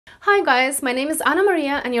Hi guys, my name is Anna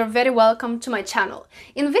Maria and you're very welcome to my channel.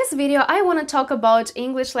 In this video I want to talk about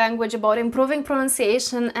English language, about improving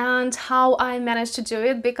pronunciation and how I managed to do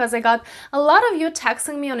it, because I got a lot of you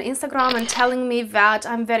texting me on Instagram and telling me that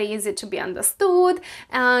I'm very easy to be understood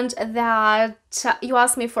and that you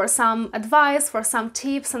asked me for some advice, for some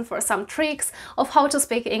tips and for some tricks of how to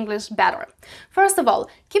speak English better. First of all,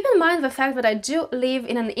 keep in mind the fact that I do live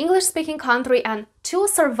in an English-speaking country and to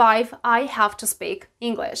survive I have to speak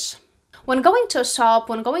English. When going to a shop,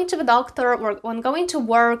 when going to the doctor, or when going to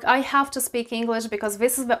work, I have to speak English because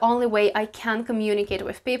this is the only way I can communicate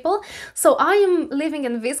with people. So I am living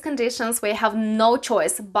in these conditions where I have no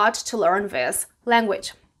choice but to learn this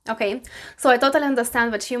language. Okay, so I totally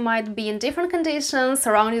understand that you might be in different conditions,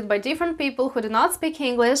 surrounded by different people who do not speak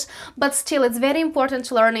English, but still it's very important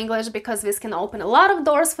to learn English because this can open a lot of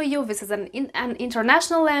doors for you. This is an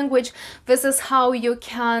international language. This is how you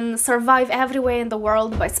can survive everywhere in the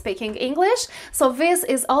world by speaking English. So this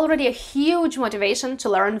is already a huge motivation to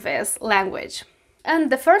learn this language.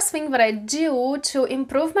 And the first thing that I do to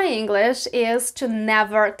improve my English is to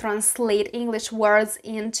never translate English words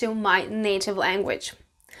into my native language.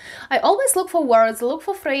 I always look for words, look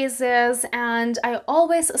for phrases, and I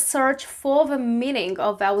always search for the meaning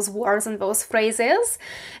of those words and those phrases,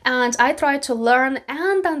 and I try to learn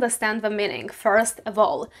and understand the meaning first of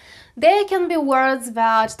all. There can be words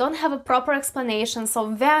that don't have a proper explanation, so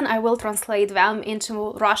then I will translate them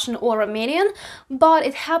into Russian or Romanian, but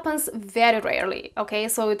it happens very rarely, okay?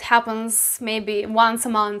 So it happens maybe once a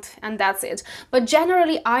month and that's it. But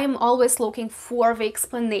generally, I am always looking for the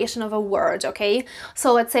explanation of a word, okay?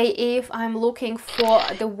 So let's say if I'm looking for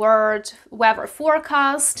the word weather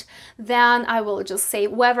forecast, then I will just say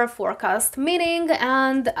weather forecast meaning,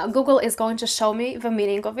 and Google is going to show me the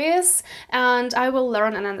meaning of this, and I will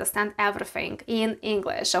learn and understand everything in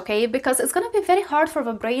English, okay? Because it's gonna be very hard for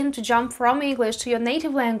the brain to jump from English to your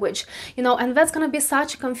native language, you know, and that's gonna be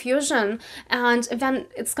such a confusion, and then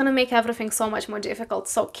it's gonna make everything so much more difficult.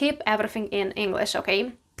 So keep everything in English,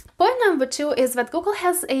 okay? Point number 2 is that Google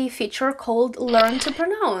has a feature called Learn to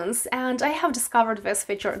Pronounce, and I have discovered this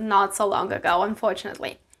feature not so long ago,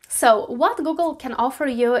 unfortunately. So what Google can offer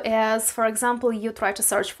you is, for example, you try to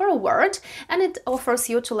search for a word and it offers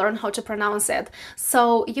you to learn how to pronounce it.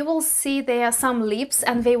 So you will see there are some lips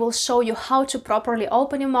and they will show you how to properly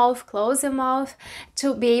open your mouth, close your mouth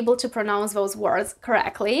to be able to pronounce those words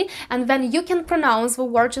correctly. And then you can pronounce the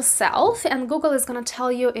word yourself and Google is going to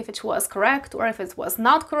tell you if it was correct or if it was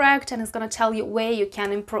not correct, and it's going to tell you where you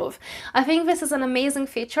can improve. I think this is an amazing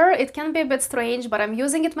feature. It can be a bit strange, but I'm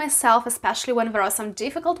using it myself, especially when there are some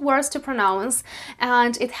difficult words to pronounce,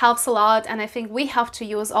 and it helps a lot. And I think we have to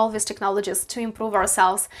use all these technologies to improve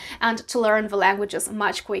ourselves and to learn the languages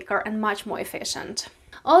much quicker and much more efficient.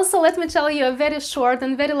 Also, let me tell you a very short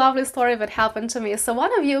and very lovely story that happened to me. So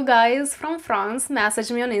one of you guys from France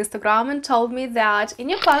messaged me on Instagram and told me that in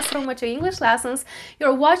your classroom with your English lessons,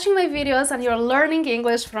 you're watching my videos and you're learning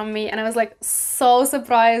English from me. And I was like so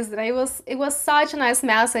surprised, and it was such a nice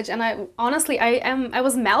message. And I honestly, I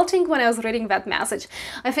was melting when I was reading that message.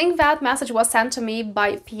 I think that message was sent to me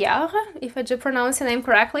by Pierre, if I do pronounce your name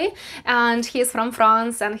correctly, and he's from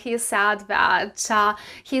France, and he said that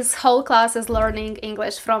his whole class is learning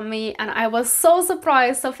English from me, and I was so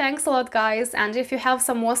surprised. So thanks a lot, guys, and if you have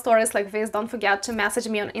some more stories like this, don't forget to message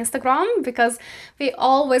me on Instagram because they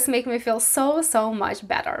always make me feel so much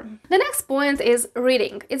better. The next point is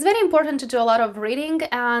reading. It's very important to do a lot of reading,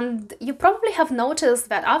 and you probably have noticed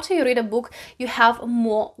that after you read a book you have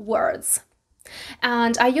more words.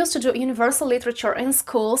 And I used to do universal literature in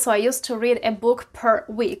school, so I used to read a book per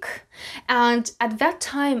week. And at that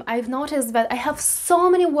time, I've noticed that I have so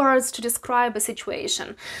many words to describe a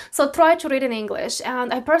situation. So try to read in English.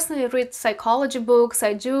 And I personally read psychology books.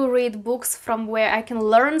 I do read books from where I can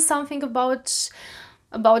learn something about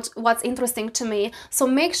what's interesting to me. So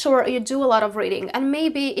make sure you do a lot of reading, and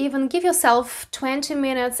maybe even give yourself 20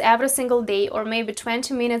 minutes every single day, or maybe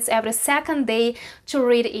 20 minutes every second day to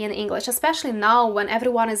read in English, especially now when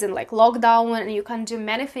everyone is in like lockdown and you can do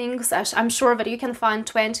many things. I'm sure that you can find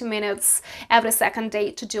 20 minutes every second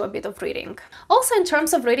day to do a bit of reading. Also, in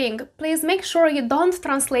terms of reading, please make sure you don't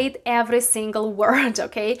translate every single word,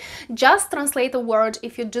 okay? Just translate a word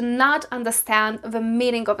if you do not understand the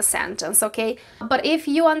meaning of a sentence, okay? But if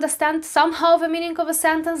you understand somehow the meaning of a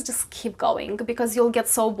sentence, just keep going, because you'll get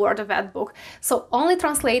so bored of that book. So only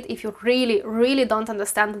translate if you really don't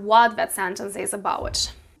understand what that sentence is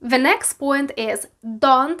about. The next point is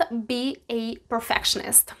don't be a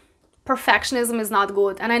perfectionist. Perfectionism is not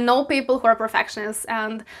good, and I know people who are perfectionists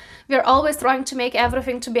and we're always trying to make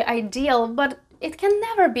everything to be ideal, but it can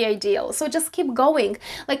never be ideal. So just keep going.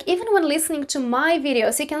 Like even when listening to my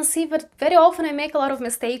videos, you can see that very often I make a lot of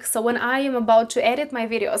mistakes. So when I am about to edit my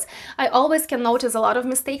videos, I always can notice a lot of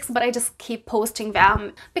mistakes, but I just keep posting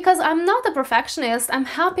them because I'm not a perfectionist. I'm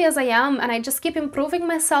happy as I am, and I just keep improving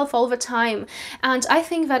myself all the time. And I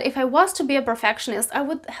think that if I was to be a perfectionist, I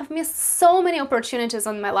would have missed so many opportunities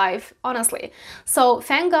in my life, honestly. So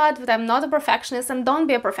thank God that I'm not a perfectionist, and don't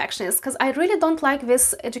be a perfectionist, because I really don't like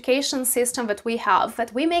this education system that we have,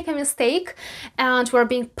 that we make a mistake and we're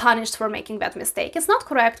being punished for making that mistake. It's not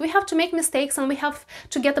correct. We have to make mistakes and we have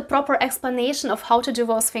to get a proper explanation of how to do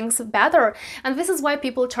those things better. And this is why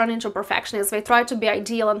people turn into perfectionists. They try to be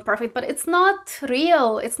ideal and perfect, but it's not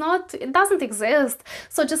real. It doesn't exist.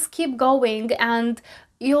 So just keep going and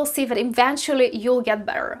you'll see that eventually you'll get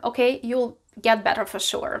better, okay? You'll get better for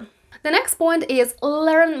sure. The next point is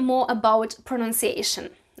learn more about pronunciation.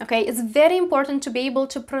 Okay, it's very important to be able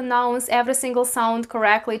to pronounce every single sound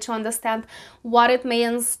correctly, to understand what it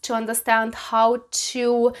means, to understand how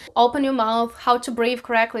to open your mouth, how to breathe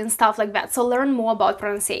correctly and stuff like that. So learn more about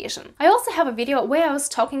pronunciation. I also have a video where I was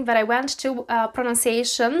talking that I went to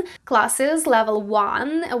pronunciation classes level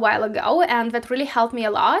 1 a while ago, and that really helped me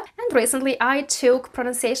a lot. And recently I took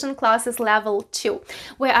pronunciation classes level 2,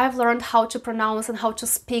 where I've learned how to pronounce and how to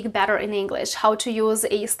speak better in English, how to use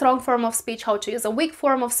a strong form of speech, how to use a weak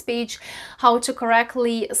form of speech, how to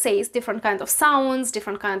correctly say different kind of sounds,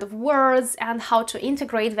 different kind of words, and how to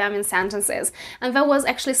integrate them in sentences. And that was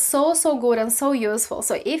actually so good and so useful.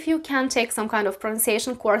 So if you can take some kind of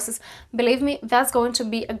pronunciation courses, believe me, that's going to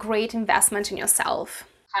be a great investment in yourself.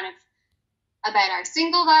 Kind of about our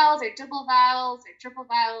single vowels, our double vowels, our triple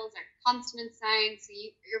vowels, our consonant sounds. So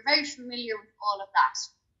you're very familiar with all of that.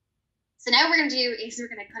 So now what we're going to do is we're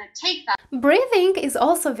going to kind of take that. Breathing is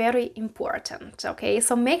also very important, okay?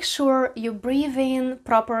 So make sure you breathe in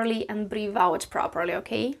properly and breathe out properly,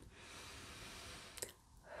 okay?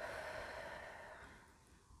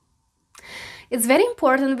 It's very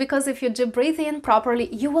important because if you do breathe in properly,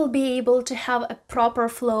 you will be able to have a proper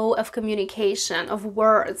flow of communication, of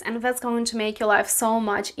words, and that's going to make your life so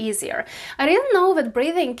much easier. I didn't know that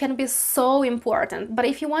breathing can be so important, but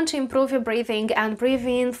if you want to improve your breathing and breathe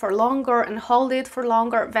in for longer and hold it for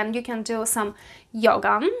longer, then you can do some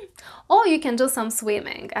yoga or you can do some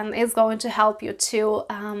swimming, and it's going to help you to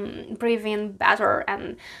breathe in better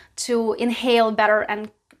and to inhale better and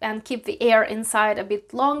keep the air inside a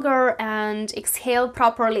bit longer and exhale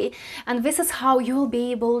properly. And this is how you will be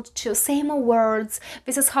able to say more words.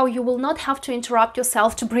 This is how you will not have to interrupt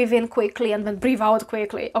yourself to breathe in quickly and then breathe out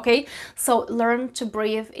quickly, okay? So learn to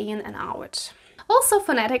breathe in and out. Also,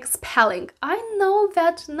 phonetic spelling. I know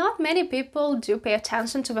that not many people do pay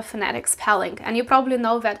attention to the phonetic spelling, and you probably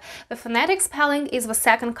know that the phonetic spelling is the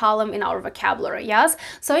second column in our vocabulary, yes?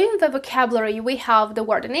 So in the vocabulary we have the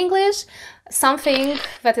word in English, something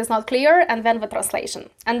that is not clear, and then the translation.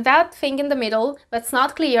 And that thing in the middle that's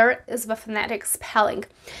not clear is the phonetic spelling.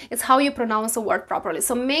 It's how you pronounce a word properly.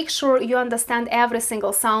 So make sure you understand every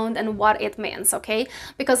single sound and what it means, okay?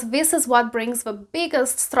 Because this is what brings the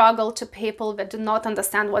biggest struggle to people that do not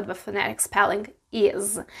understand what the phonetic spelling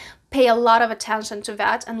is. Pay a lot of attention to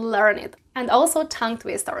that and learn it. And also tongue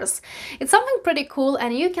twisters. It's something pretty cool,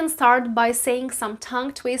 and you can start by saying some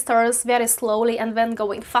tongue twisters very slowly and then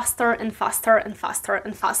going faster and faster and faster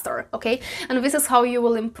and faster, okay? And this is how you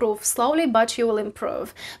will improve slowly, but you will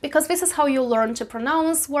improve. Because this is how you learn to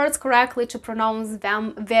pronounce words correctly, to pronounce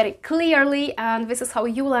them very clearly, and this is how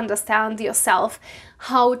you will understand yourself,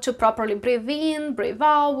 how to properly breathe in, breathe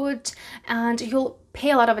out, and you'll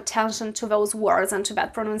pay a lot of attention to those words and to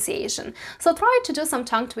that pronunciation. So try to do some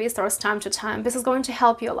tongue twisters time to time. This is going to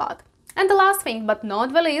help you a lot. And the last thing, but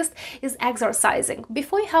not the least, is exercising.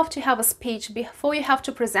 Before you have to have a speech, before you have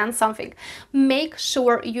to present something, make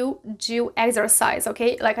sure you do exercise,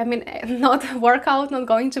 okay? Like, I mean, not workout, not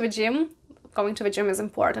going to the gym. Going to the gym is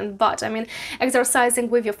important, but I mean exercising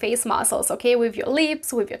with your face muscles, okay? With your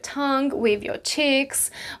lips, with your tongue, with your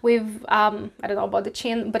cheeks, with I don't know about the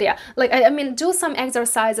chin, but yeah, like I mean do some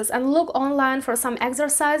exercises and look online for some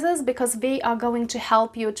exercises, because they are going to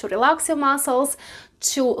help you to relax your muscles,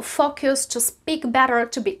 to focus, to speak better,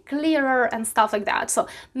 to be clearer and stuff like that. So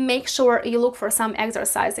make sure you look for some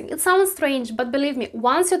exercising. It sounds strange, but believe me,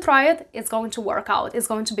 once you try it, it's going to work out. It's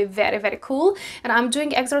going to be very cool. And I'm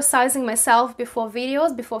doing exercising myself before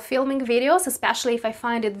videos, before filming videos, especially if I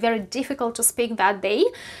find it very difficult to speak that day.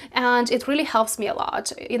 And it really helps me a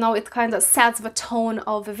lot. You know, it kind of sets the tone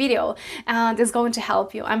of the video and is going to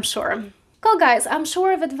help you, I'm sure. Cool guys, I'm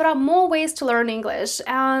sure that there are more ways to learn English,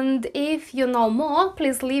 and if you know more,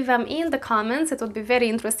 please leave them in the comments. It would be very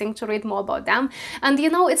interesting to read more about them. And you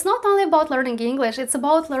know, it's not only about learning English, it's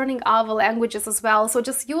about learning other languages as well. So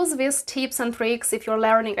just use these tips and tricks if you're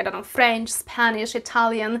learning, I don't know, French, Spanish,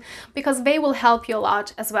 Italian, because they will help you a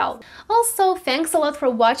lot as well. Also, thanks a lot for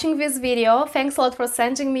watching this video. Thanks a lot for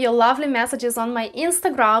sending me your lovely messages on my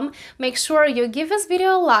Instagram. Make sure you give this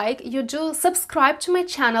video a like, you do subscribe to my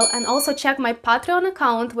channel, and also check my Patreon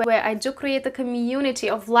account where I do create a community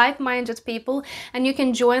of like-minded people, and you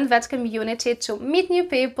can join that community to meet new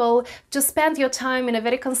people, to spend your time in a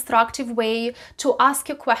very constructive way, to ask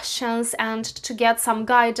your questions and to get some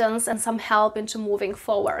guidance and some help into moving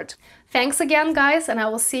forward. Thanks again guys, and I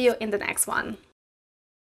will see you in the next one.